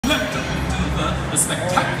the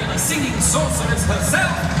spectacular singing sorceress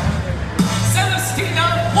herself,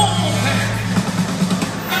 Celestina Warbeck.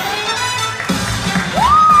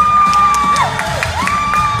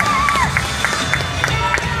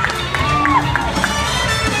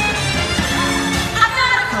 I've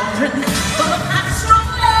got a cauldron full of hot,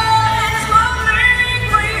 strong love, and it's rolling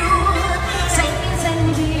for you.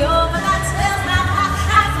 Send me over that smells my hot,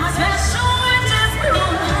 that's my special winter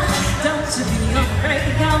spoon. Don't you be afraid,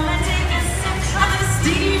 come and take a sip of this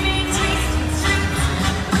steamy, tasty treat.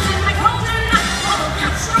 Within my cauldron full of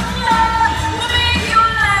hot, strong love will make your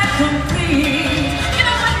life complete. You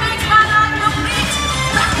know what makes my life complete?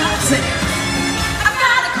 Like I said, I've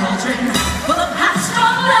got a cauldron full of hot,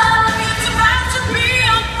 strong love. It's about to be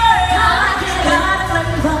a fire. Got a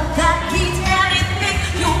flavor that beats anything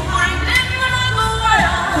you'll find in another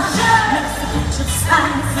world. Mix a bunch of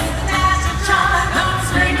spice with a dash of charm, I'm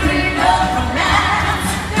sprinkling of romance.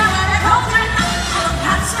 Got a cauldron full of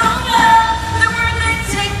hot, strong love. The word they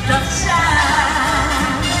take the chance.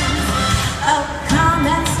 Oh, come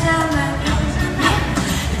and stir my cauldron.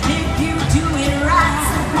 If you do it right,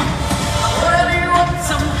 well, you want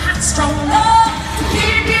some hot, strong love to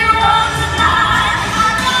keep you warm tonight. I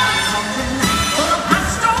got a cauldron full of hot,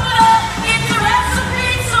 strong love. It's a recipe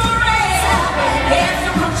so rare. It's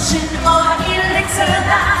a potion or elixir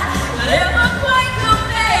that will never quite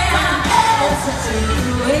compare. Oh, such a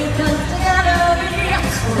way comes together,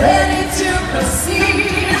 ready to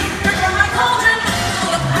proceed. From my cauldron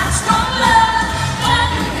full of hot, strong love, all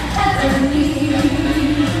you can ever need.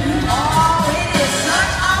 Oh, it is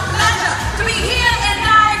such a pleasure to be here in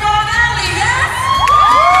Diagon Alley, yes?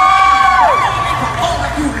 All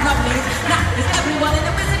of you lovelies, now as everyone in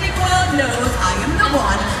the wizarding world knows, I am the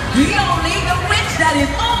one, the only, the witch that is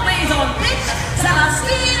always on pitch,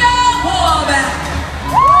 Celestina Warbeck.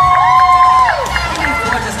 These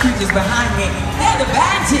gorgeous creatures behind me, they're the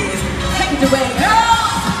banshees. Take it away,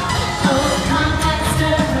 girls! Oh, come and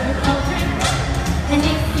stir her cauldron, and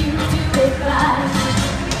if you do it right,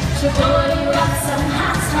 she'll pour you up some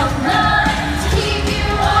hot, strong love to keep you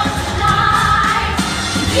warm tonight.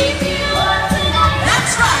 To keep you warm tonight.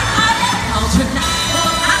 That's right, I got a cauldron full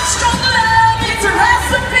of hot, strong love. It's a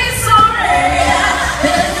recipe so rare.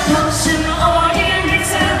 There's a potion or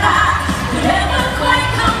elixir that could never quite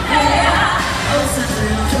compare. Oh, such a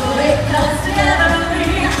little way comes together,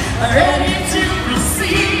 we are ready to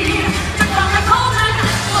proceed. Drink from my cauldron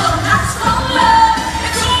full of hot, strong love.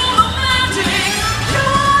 It's all the magic you're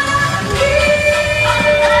gonna need.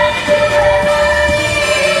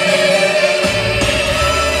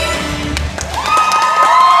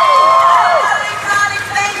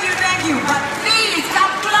 Thank you. But please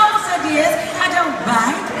come closer, dears. I don't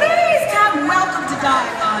mind. Please come. Welcome to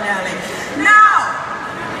Diagon Alley. Now,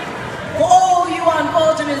 for all you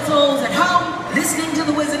unfortunate souls at home listening to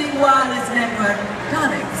the Wizarding Wireless Network,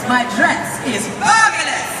 darlings, my dress is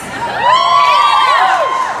fabulous.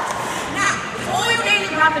 Now, for all you daily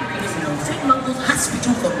rapid readers know, St. Mungo's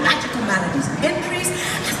hospital for magical maladies and entries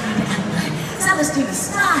has made it outline Celestina's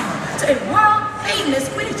style to a world-famous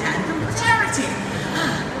Quidditch anthem for charity.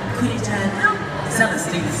 Quidditch anthem,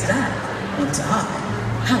 Celestina's style. What's up?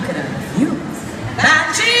 How can I refuse?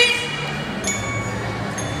 Banshee!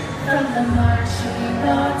 From the marshy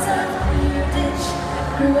lawns of Quidditch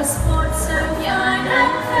grew a sport so young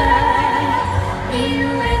and fair, in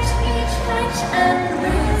which each witch and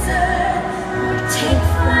wizard would take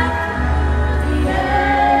flight through the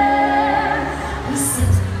air. We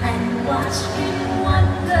sit and watch in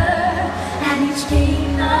wonder at each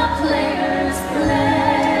game the players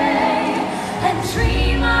play, and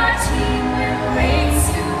dream our team will reign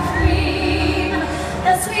supreme.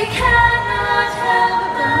 Thus we cannot help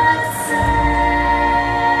but say,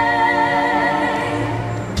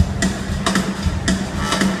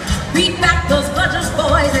 beat back those bludgers,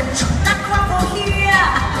 boys, and chuck that crumble here.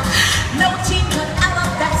 No team could ever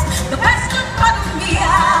best the best of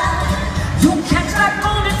Buttermere. You catch that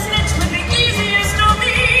golden snitch with the easiest of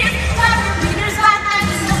ease. Grab your beaters back and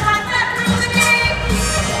just like that through the game.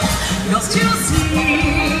 You'll still see.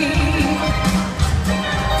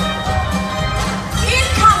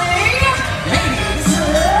 Incoming, ladies.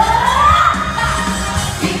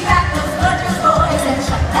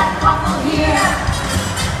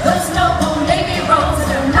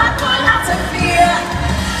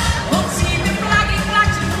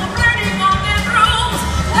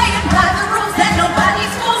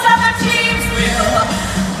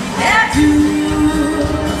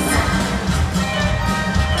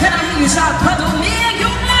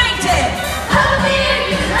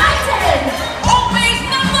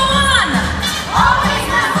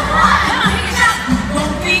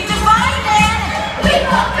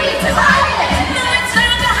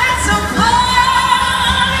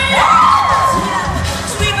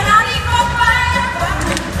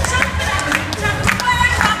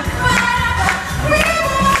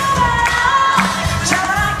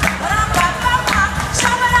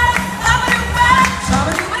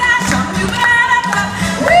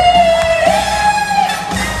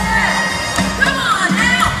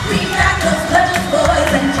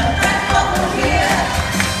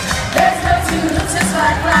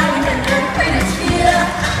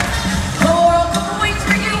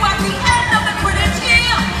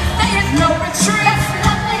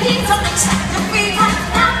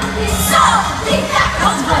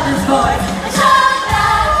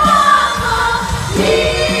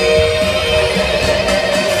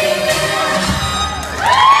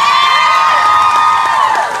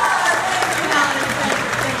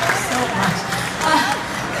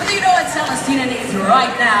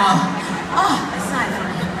 now. Oh, aside from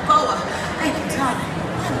Boa, thank you, darling.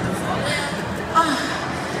 Wonderful. Oh,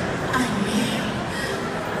 I mean,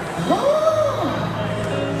 oh,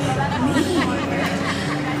 me.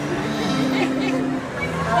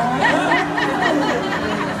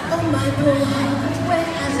 Oh, my poor heart, where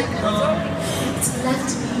has it gone? It's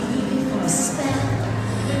left me for a spell.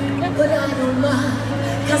 But I don't mind,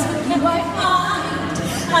 'cause with you I find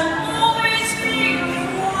I'm always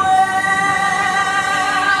feeling well.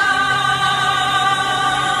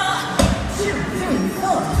 2, 3,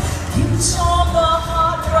 4. You tore the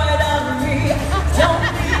heart right out of me. Don't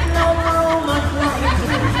need no room, I'm like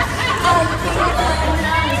you. I feel like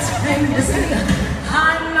now it's famous.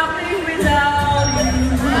 I'm nothing without you.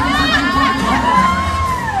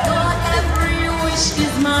 Your every wish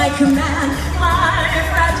is my command. My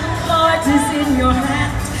fragile heart is in your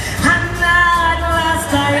hands. And now at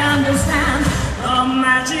last I understand the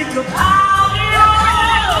magic of how you.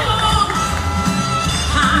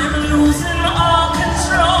 I'm losing all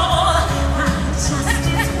control. My chest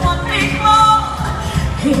is one big hole.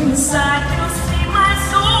 Inside you see my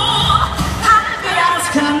soul. Happy as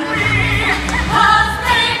can be. 'Cause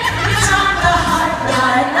babe, you turn the heart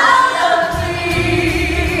right out of me.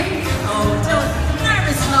 Oh, don't be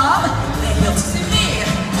nervous, love. They'll see me.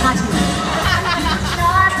 Not you.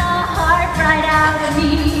 Shot the heart right out of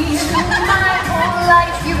me. My whole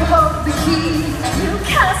life you hold the key. You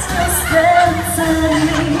cast your spells on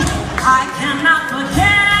me. I cannot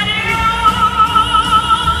forget you.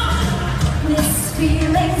 This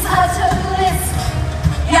feeling's utter bliss.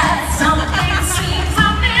 Yet something seems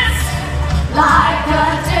amiss. Like a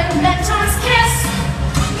dementor's kiss.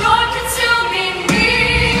 You're consuming me.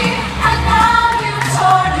 And now you've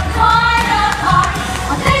torn it quite apart.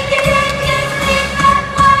 I'm thinking you leave that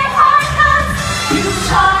my heart has. You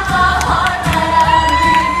shot the heart right out of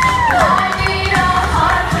me. I need a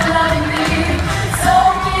heart for loving me. So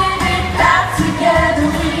give it back together.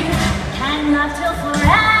 We cannot till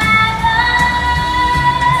forever.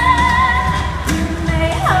 You may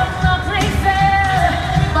have lovely fair,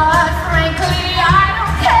 but frankly I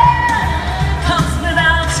don't care. 'Cause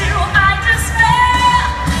without you I despair.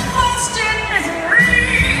 Lost in misery.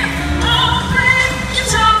 Oh, babe, you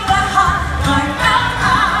turn the heart right out.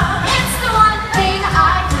 It's the one thing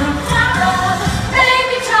I can count on.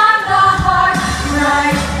 Baby, turn the heart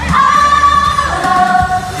right out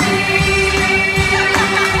of me.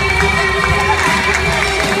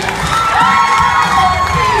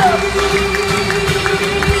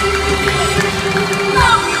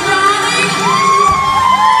 Love you, darling.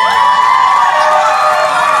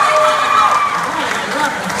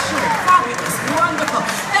 Sure, fabulous, wonderful.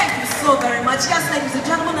 Thank you so very much. Yes, ladies and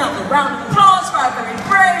gentlemen, a round of applause for our very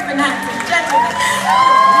brave and handsome gentleman.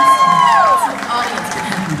 The audience can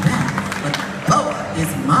have you back, but Boa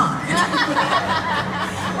is mine.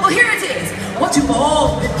 Well, here it is, what you've all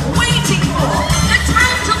been waiting for. The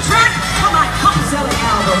title track for my selling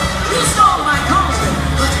album. You stole my Caldren,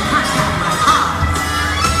 but you can't have my heart.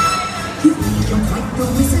 You think you're quite the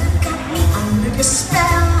wizard, got me under your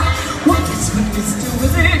spell. What is witness to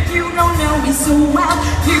with it? You don't know me so well.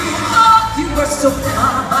 You thought you were so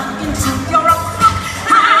far back into your